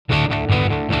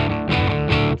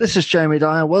This is Jamie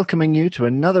Dyer welcoming you to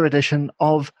another edition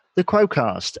of the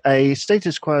Quocast, a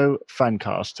Status Quo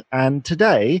fancast. And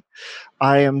today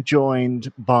I am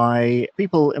joined by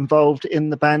people involved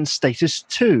in the band Status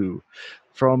 2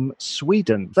 from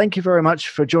Sweden. Thank you very much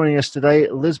for joining us today,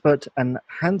 Lisbeth and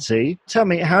Hansi. Tell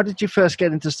me, how did you first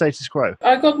get into Status Quo?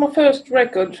 I got my first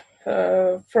record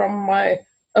from my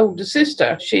older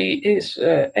sister. She is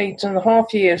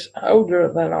 8.5 years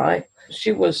older than I.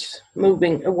 She was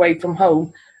moving away from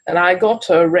home, and I got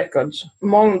her records.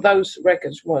 Among those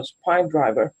records was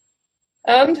Piledriver.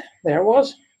 And there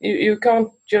was. You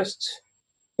can't just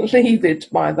leave it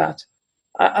by that.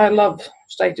 I love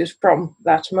Status from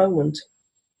that moment.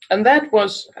 And that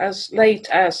was as late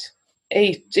as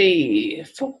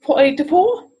 84,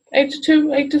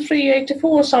 82, 83,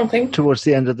 84 something. Towards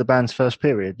the end of the band's first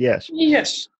period, yes.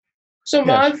 Yes. So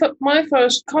my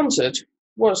first concert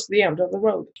was The End of the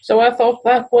Road. So I thought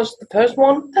that was the first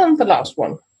one and the last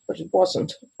one, but it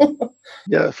wasn't.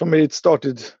 Yeah, for me it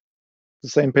started the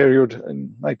same period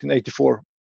in 1984.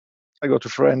 I got a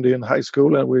friend in high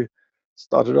school and we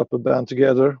started up a band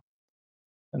together.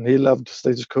 And he loved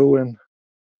Status Quo, and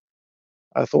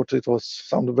I thought it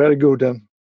sounded very good and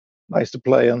nice to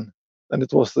play. And then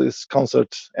it was this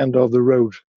concert, End of the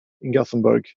Road, in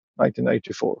Gothenburg,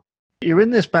 1984. You're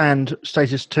in this band,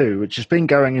 Status 2, which has been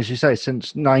going, as you say,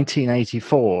 since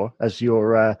 1984, as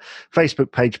your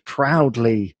Facebook page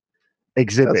proudly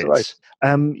exhibits. That's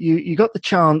right. You got the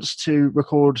chance to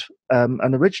record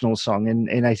an original song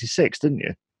in 86, didn't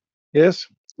you? Yes,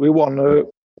 we won a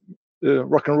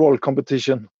rock and roll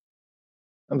competition,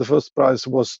 and the first prize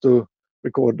was to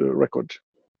record a record.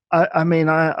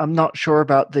 I'm not sure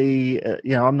about the,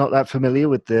 I'm not that familiar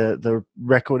with the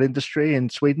record industry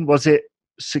in Sweden. Was it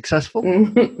successful?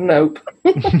 Nope.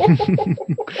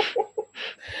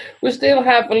 We still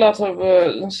have a lot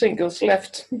of singles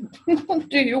left.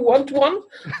 Do you want one?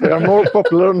 They are more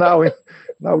popular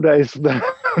nowadays than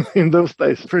in those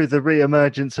days. Through the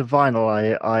re-emergence of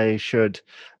vinyl, I should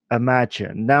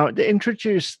imagine. Now, to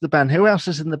introduce the band, who else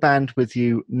is in the band with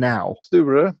you now?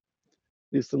 Sture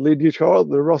is the lead guitar,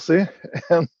 the Rossi,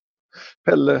 and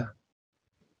Pelle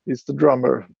is the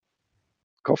drummer,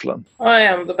 Coughlin. I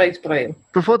am the bass player.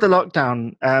 Before the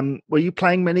lockdown, were you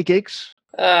playing many gigs?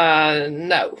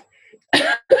 No.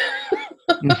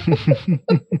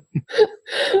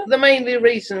 The main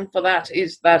reason for that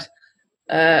is that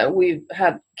we've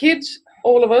had kids,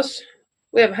 all of us.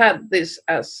 We have had this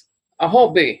as a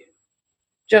hobby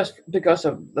just because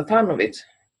of the fun of it.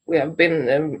 We have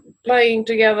been playing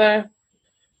together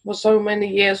for so many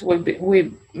years.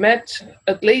 We've met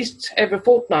at least every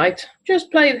fortnight,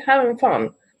 just played, having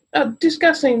fun,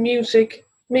 discussing music,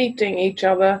 meeting each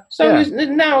other. So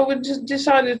now we just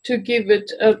decided to give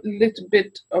it a little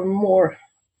bit of more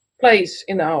place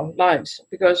in our lives,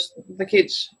 because the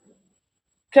kids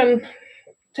can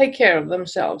take care of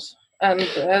themselves. And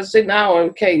as in our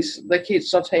case, the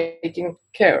kids are taking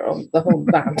care of the whole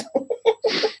band.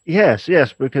 Yes,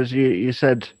 because you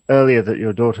said earlier that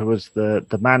your daughter was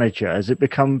the manager. Has it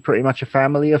become pretty much a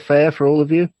family affair for all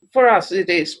of you? For us it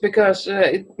is, because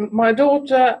my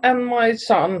daughter and my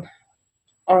son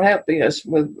are helping us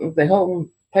with the home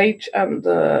page and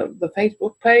the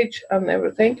Facebook page and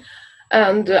everything.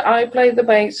 And I play the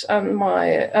bass, and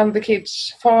the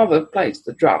kid's father plays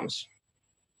the drums.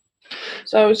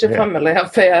 So it's a family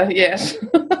affair, yes.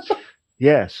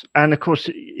 Yes, and of course,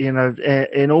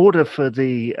 in order for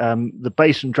the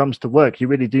bass and drums to work, you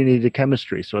really do need a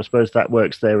chemistry. So I suppose that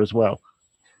works there as well.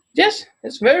 Yes,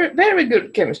 it's very, very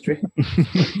good chemistry.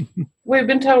 We've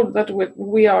been told that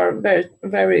we are very,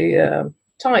 very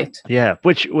tight. Yeah,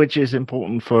 which is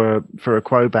important for a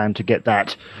Quo band to get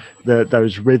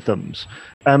those rhythms.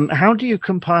 How do you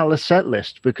compile a set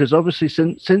list? Because obviously,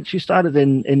 since you started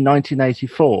in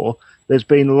 1984, there's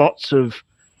been lots of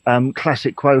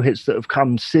classic Quo hits that have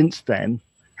come since then.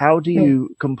 How do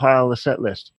you compile a set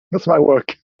list? That's my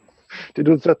work, to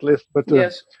do the set list. But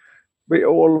yes, we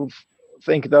all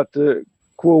think that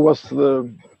Quo was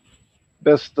the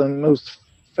best and most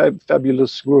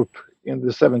fabulous group in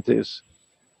the 70s.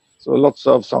 So lots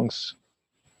of songs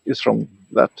is from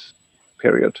that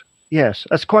period. Yes,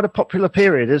 that's quite a popular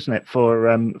period, isn't it,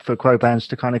 for Quo bands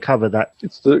to kind of cover that?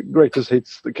 It's the greatest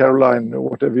hits, the Caroline,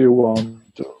 Whatever You Want,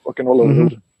 Rock and Roll,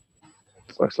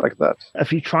 songs like that.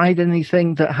 Have you tried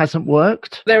anything that hasn't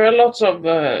worked? There are lots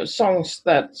of songs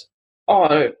that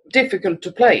are difficult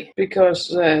to play,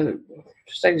 because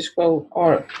Status Quo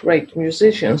are great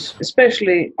musicians,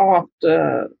 especially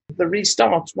after the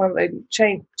restart, when they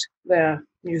changed their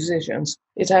musicians.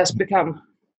 It has become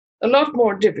a lot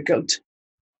more difficult,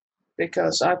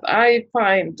 because I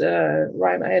find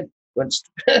Ryan towards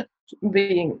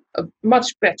being a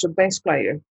much better bass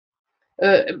player.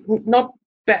 Not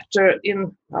better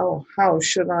in how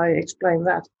should I explain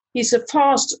that? He's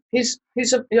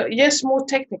more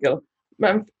technical,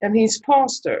 and he's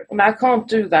faster, and I can't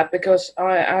do that because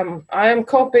I am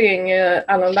copying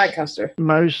Alan Lancaster.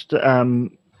 Most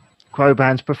Quo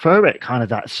bands prefer it kind of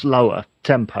that slower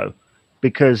tempo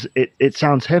because it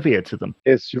sounds heavier to them.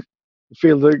 Yes, you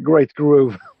feel the great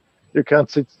groove. You can't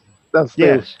stand still.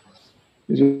 Yes.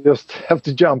 You just have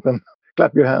to jump and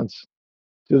clap your hands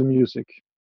to the music.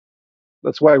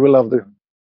 That's why we love the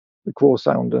Quo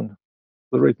sound and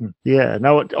the rhythm. Yeah.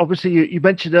 Now, obviously, you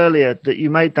mentioned earlier that you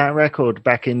made that record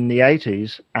back in the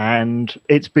 80s, and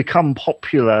it's become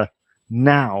popular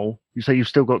now. You say you've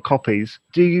still got copies.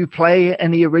 Do you play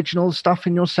any original stuff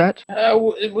in your set?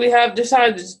 We have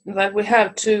decided that we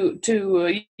have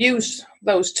to use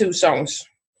those two songs,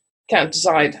 Can't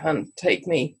Decide and Take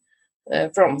Me,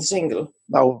 from the single.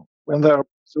 Now, when they're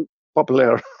so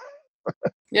popular.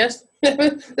 Yes,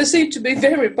 they seem to be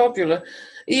very popular,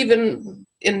 even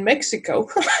in Mexico.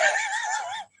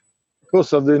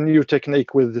 Because of the new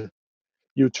technique with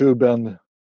YouTube and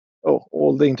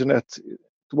all the internet, it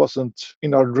wasn't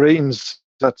in our dreams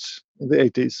that in the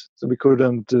 80s, so we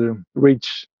couldn't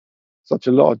reach such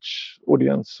a large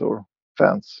audience or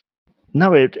fans.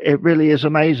 No, it really is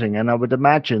amazing, and I would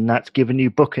imagine that's given you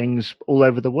bookings all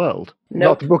over the world.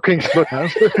 Nope. Not bookings, but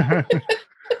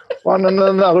one and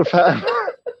another fan.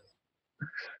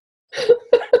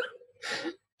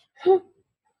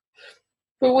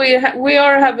 But we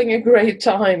are having a great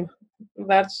time.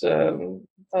 That's the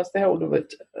whole of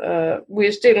it.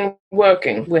 We're still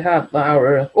working. We have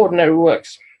our ordinary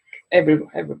works,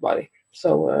 everybody.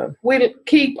 So we'll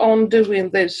keep on doing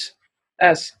this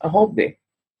as a hobby.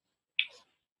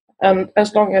 And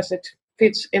as long as it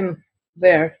fits in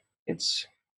there, it's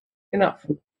enough.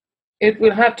 It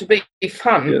will have to be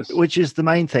fun. Yes. Which is the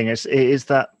main thing. It is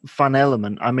that fun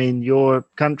element. I mean, your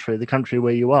country, the country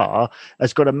where you are,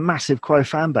 has got a massive Quo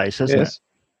fan base, hasn't it?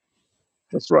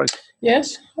 That's right.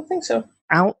 Yes, I think so.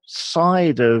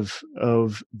 Outside of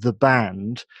the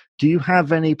band, do you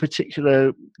have any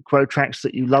particular Quo tracks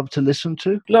that you love to listen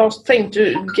to? Last thing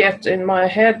to get in my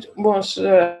head was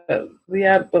the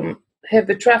album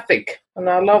Heavy Traffic, and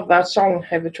I love that song,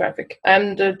 Heavy Traffic.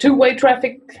 And Two-Way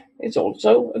Traffic is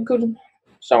also a good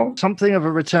song. Something of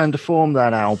a return to form,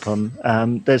 that album.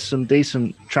 There's some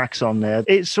decent tracks on there.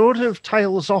 It sort of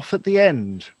tails off at the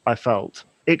end, I felt.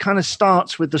 It kind of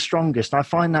starts with the strongest. I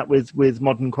find that with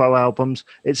modern Quo albums,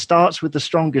 it starts with the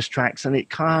strongest tracks and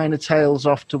it kind of tails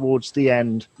off towards the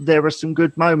end. There are some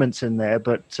good moments in there,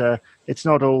 but it's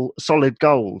not all solid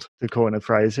gold, to coin a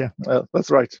phrase, yeah.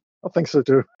 That's right. I think so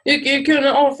too. You can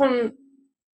often,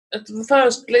 at the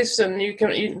first listen,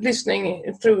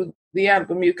 listening through the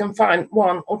album, you can find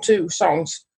one or two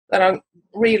songs that are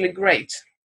really great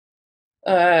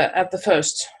at the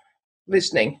first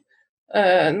listening.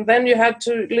 And then you had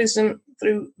to listen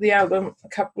through the album a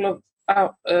couple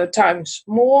of times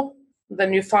more.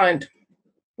 Then you find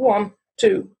one,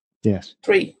 two, yes,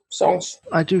 three songs.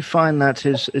 I do find that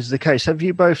is the case. Have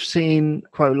you both seen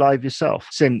Quo live yourself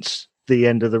since the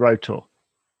end of the road tour?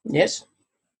 Yes.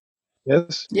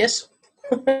 Yes. Yes.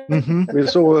 Mm-hmm. We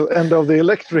saw End of the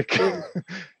Electric in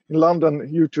London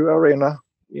U2 Arena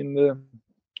in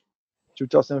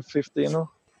 2015.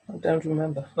 I don't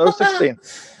remember. No, 16.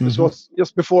 Mm-hmm. This was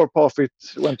just before Parfit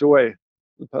went away.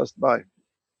 It passed by.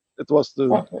 It was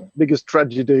the biggest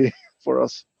tragedy for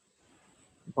us.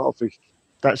 Parfit.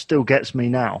 That still gets me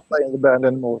now. Playing the band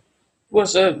anymore.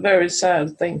 Was a very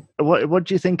sad thing. What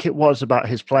do you think it was about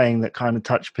his playing that kind of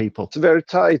touched people? It's very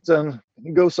tight and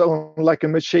it goes on like a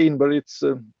machine, but it's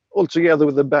all together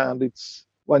with the band. It's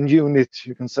one unit,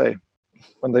 you can say,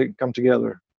 when they come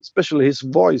together. Especially his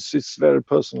voice is very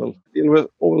personal. You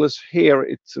will always hear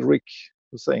it's Rick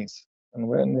who sings. And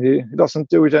when he doesn't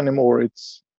do it anymore,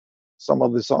 it's some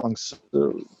of the songs.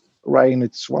 Rain,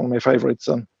 it's one of my favorites.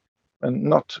 And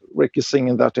not Ricky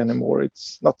singing that anymore.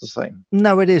 It's not the same.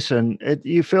 No, it isn't.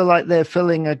 You feel like they're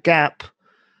filling a gap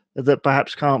that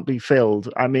perhaps can't be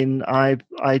filled. I mean, I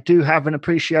do have an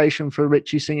appreciation for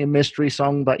Richie singing Mystery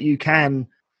Song, but you can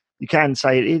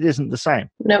say it isn't the same.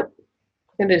 No,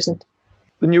 it isn't.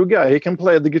 The new guy, he can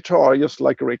play the guitar just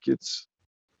like Rick. It's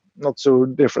not so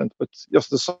different, but just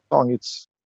the song,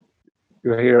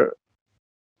 you hear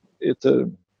it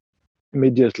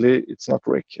immediately. It's not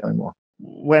Rick anymore.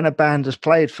 When a band has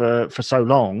played for so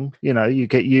long, you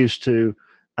get used to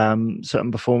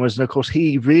certain performers. And of course,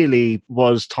 he really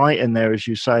was tight in there, as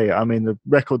you say. I mean, the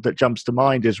record that jumps to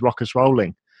mind is Rock Us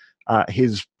Rolling.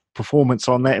 His performance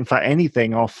on there. In fact,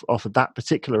 anything off of that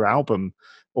particular album,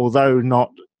 although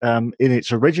not in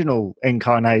its original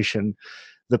incarnation,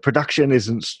 the production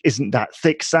isn't that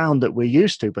thick sound that we're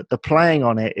used to, but the playing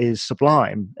on it is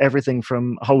sublime. Everything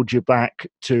from Hold You Back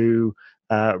to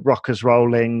Rockers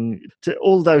Rolling to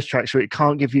all those tracks where it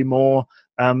can't give you more.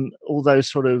 All those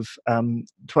sort of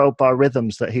 12-bar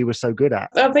rhythms that he was so good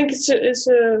at. I think it's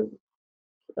a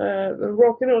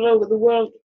Rocking All Over the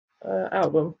World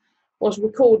album was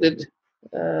recorded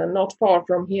not far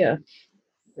from here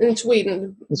in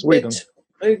Sweden.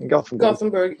 In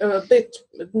Gothenburg, a bit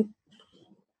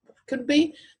could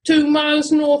be 2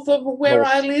 miles north of where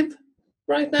I live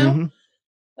right now.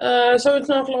 Mm-hmm. So it's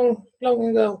not long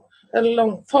ago,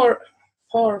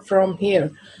 far from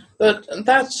here. But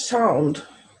that sound,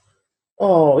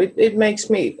 it makes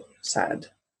me sad.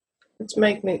 It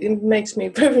makes me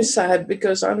very sad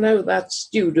because I know that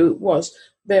studio was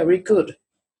very good.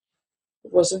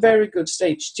 It was a very good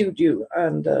stage studio,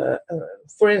 and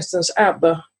for instance,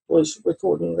 ABBA was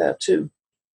recording there too.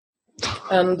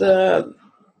 And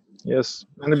yes,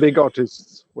 and the big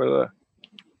artists were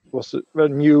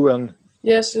new and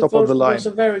yes, top of the line. It was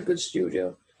a very good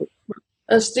studio,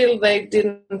 and still they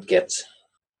didn't get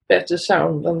better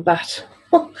sound than that.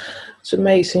 It's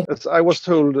amazing. As I was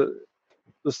told,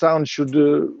 the sound should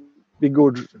be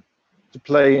good to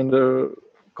play in the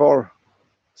car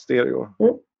stereo,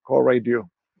 car radio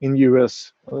in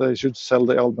US. They should sell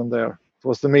the album there. It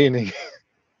was the meaning,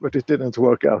 but it didn't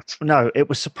work out. No, it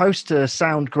was supposed to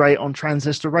sound great on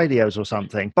transistor radios or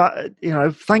something. But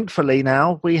thankfully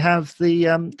now we have the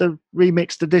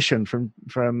remixed edition from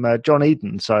John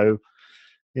Eden. So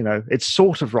it's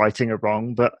sort of righting a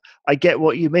wrong, but I get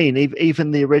what you mean.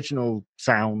 Even the original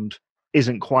sound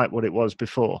isn't quite what it was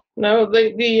before. No,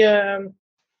 the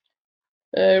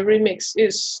remix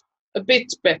is a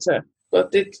bit better,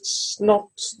 but it's not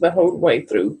the whole way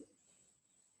through.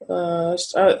 I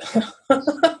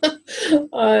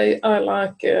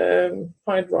like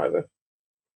Pine Driver,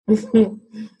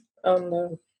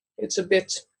 and it's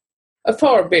a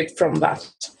far bit from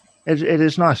that. It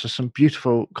is nice. There's some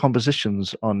beautiful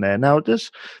compositions on there. Now,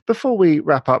 just before we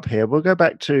wrap up here, we'll go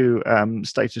back to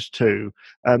Status 2.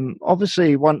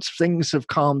 Obviously, once things have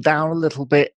calmed down a little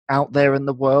bit out there in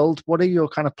the world, what are your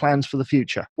kind of plans for the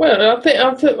future? Well,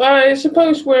 I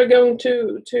suppose we're going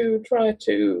to try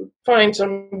to find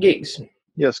some gigs.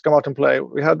 Yes, come out and play.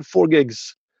 We had 4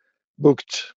 gigs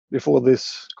booked before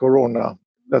this Corona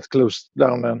that closed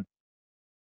down, and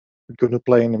we couldn't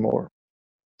play anymore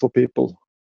for people.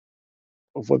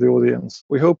 Or for the audience.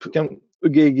 We hope we can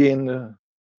gig in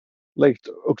late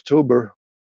October.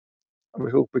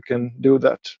 We hope we can do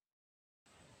that.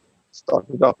 Start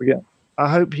it up again. I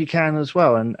hope you can as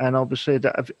well. And obviously,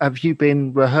 have you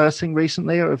been rehearsing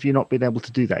recently, or have you not been able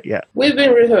to do that yet? We've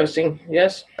been rehearsing,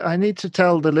 yes. I need to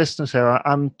tell the listeners here,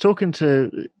 I'm talking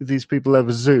to these people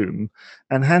over Zoom,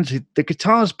 and Hansi, the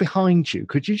guitars behind you,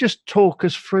 could you just talk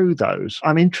us through those?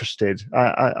 I'm interested,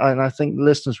 and I think the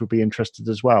listeners would be interested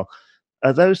as well.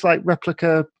 Are those like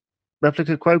replica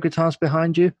Quo guitars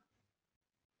behind you?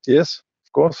 Yes,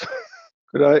 of course.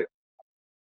 Could I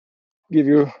give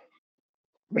you a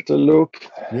better look?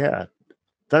 Yeah,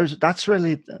 that's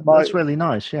really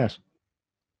nice. Yes,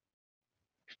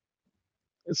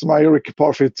 it's my Rick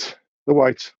Parfitt, the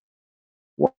white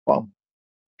one.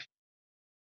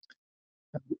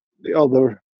 The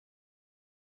other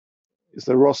is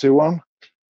the Rossi one,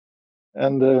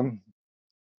 and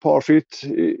Parfitt,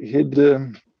 he'd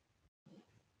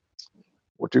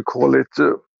what do you call it?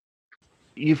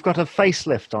 You've got a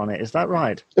facelift on it, is that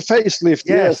right? A facelift,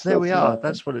 yes. There we are.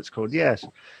 That's what it's called. Yes,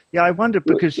 yeah. I wondered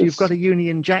because you've got a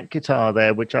Union Jack guitar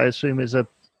there, which I assume is a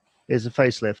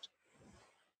facelift.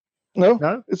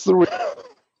 No, it's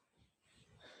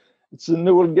it's a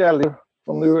Noel Gallagher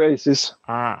from the Oasis.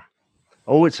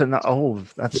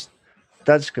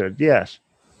 That's good. Yes,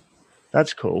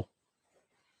 that's cool.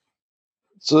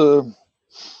 It's a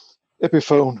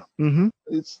Epiphone. Mm-hmm.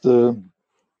 It's the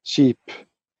cheap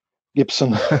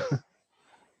Gibson.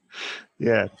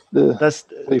 Yeah, that's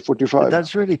 345.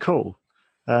 That's really cool.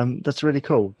 That's really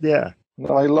cool. Yeah.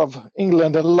 I love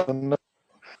England and London.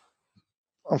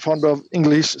 I'm fond of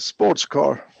English sports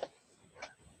car.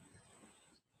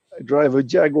 I drive a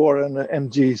Jaguar and an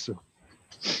MG. So.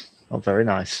 Oh, very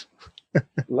nice.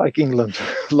 Like England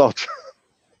a lot.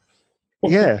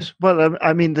 Yes. Well,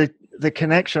 I mean, the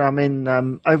connection, I mean,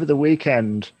 over the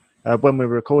weekend, when we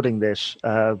were recording this,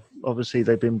 obviously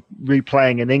they've been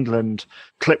replaying in England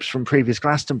clips from previous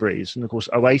Glastonburys. And of course,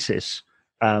 Oasis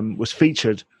was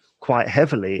featured quite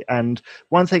heavily. And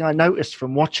one thing I noticed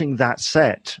from watching that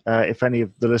set, if any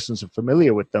of the listeners are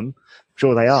familiar with them, I'm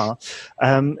sure they are,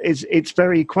 is it's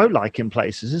very quote-like in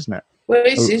places, isn't it? Where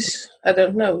is this? I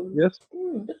don't know. Yes,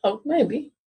 Oh,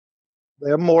 maybe.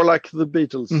 they are more like the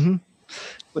Beatles. Mm-hmm.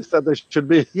 They said they should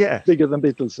be Yeah. bigger than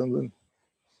Beatles and then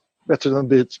better than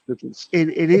Beatles. It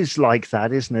is like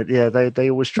that, isn't it? Yeah, they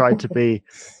always tried to be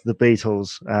the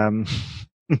Beatles.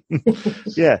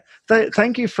 Yeah,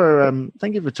 thank you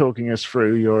for talking us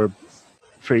through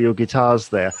your guitars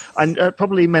there. And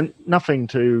probably meant nothing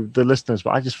to the listeners,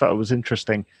 but I just felt it was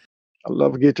interesting. I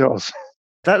love guitars.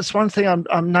 That's one thing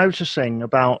I'm noticing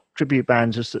about tribute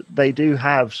bands is that they do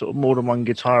have sort of more than one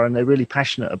guitar, and they're really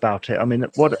passionate about it. I mean,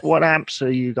 what amps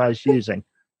are you guys using?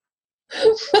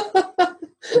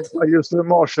 I use the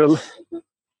Marshall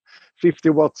 50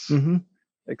 watts Mm-hmm.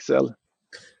 XL.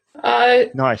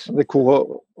 Nice. The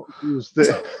core use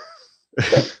the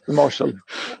Marshall.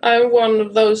 I'm one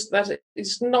of those that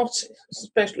is not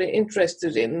especially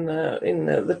interested in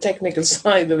the technical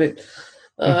side of it.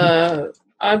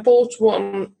 I bought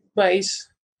one bass,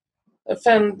 a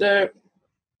Fender.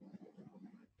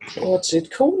 What's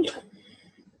it called?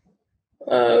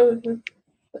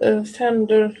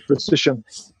 Fender Precision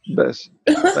bass.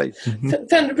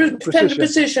 Fender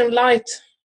Precision Light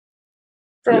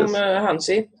from Yes.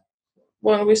 Hansi.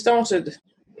 When we started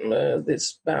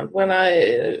this band, when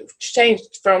I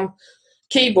changed from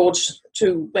keyboards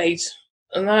to bass,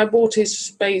 and I bought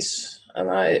his bass, and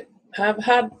I have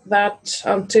had that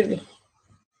until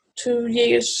 2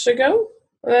 years ago.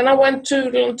 And then I went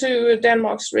to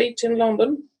Denmark Street in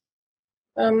London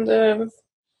and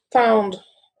found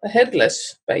a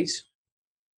headless bass,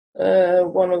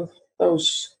 one of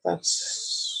those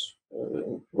that's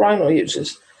Rhino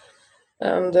uses.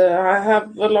 And I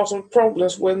have a lot of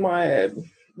problems with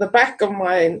the back of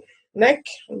my neck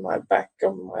and my back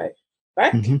of my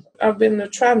back. Mm-hmm. I've been a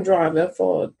tram driver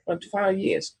for 25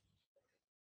 years.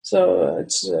 So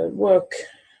it's work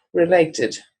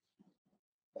related.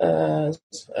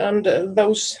 And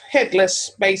those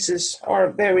headless basses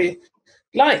are very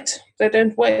light. They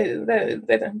don't weigh.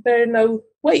 They're no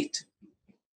weight.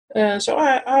 So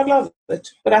I love it,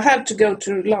 but I had to go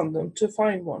to London to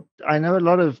find one. I know a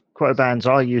lot of quote bands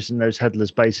are using those headless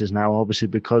basses now, obviously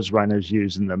because Rhino's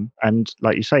using them, and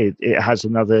like you say, it has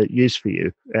another use for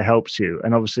you. It helps you,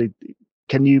 and obviously,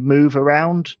 can you move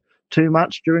around too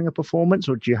much during a performance,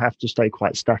 or do you have to stay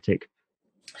quite static?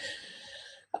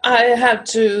 I had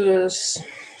to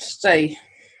stay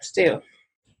still.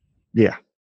 Yeah,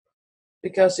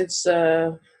 because it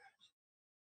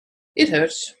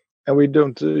hurts. And we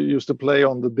don't used to play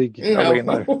on the big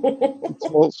arena.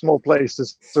 Small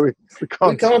places, so we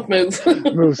can't move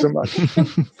move so much.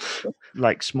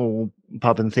 like small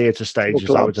pub and theatre stages,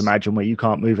 I would imagine, where you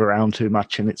can't move around too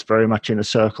much and it's very much in a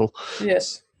circle.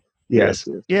 Yes.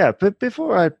 Yeah, but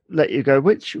before I let you go,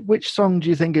 which song do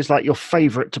you think is like your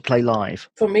favourite to play live?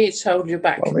 For me, it's Hold You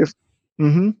Back.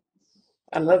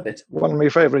 I love it. One of my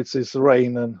favorites is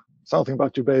Rain and Something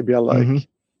About You Baby I like.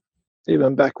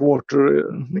 Even Backwater,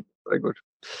 very good.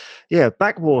 Yeah,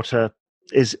 Backwater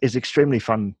is extremely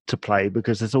fun to play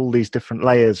because there's all these different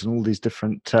layers and all these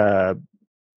different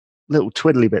little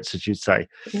twiddly bits, as you'd say.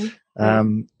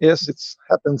 Yes, it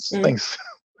happens things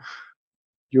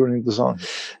during the song.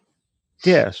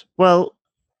 Yes. Well,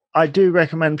 I do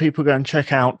recommend people go and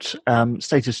check out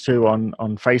Status 2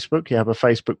 on Facebook. You have a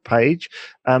Facebook page.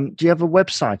 Do you have a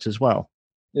website as well?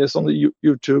 Yes, on the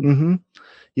YouTube.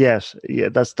 Yes, yeah,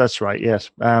 that's right. Yes,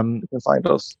 you can find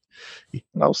us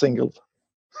now single,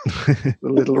 the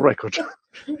little record,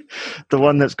 the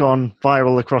one that's gone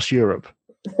viral across Europe.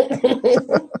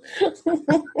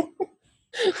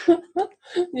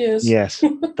 Yes,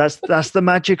 that's the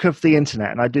magic of the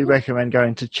internet, and I do recommend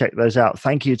going to check those out.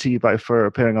 Thank you to you both for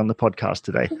appearing on the podcast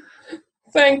today.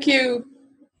 Thank you.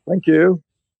 Thank you.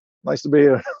 Nice to be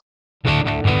here.